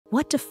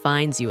What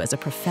defines you as a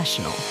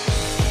professional?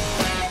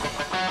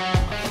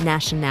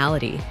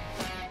 Nationality,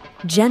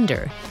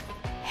 gender,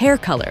 hair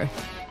color,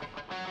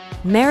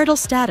 marital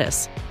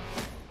status,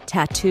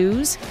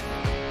 tattoos,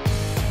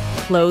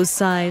 clothes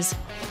size,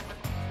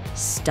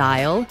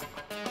 style,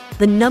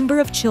 the number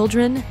of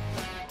children.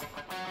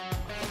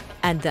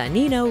 At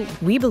Dyninno,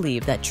 we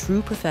believe that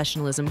true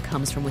professionalism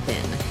comes from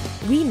within.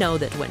 We know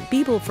that when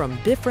people from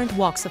different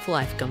walks of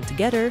life come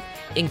together,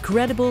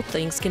 incredible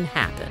things can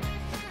happen.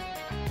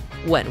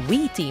 When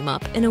we team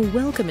up in a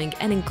welcoming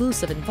and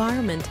inclusive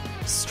environment,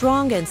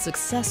 strong and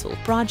successful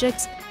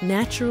projects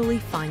naturally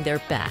find their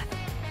path.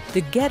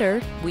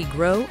 Together, we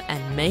grow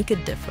and make a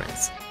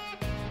difference.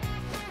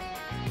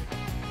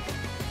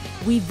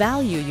 We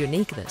value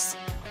uniqueness.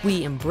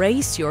 We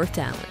embrace your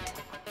talent.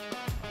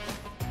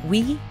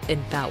 We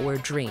empower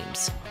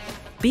dreams.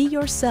 Be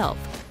yourself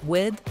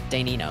with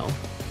Dyninno.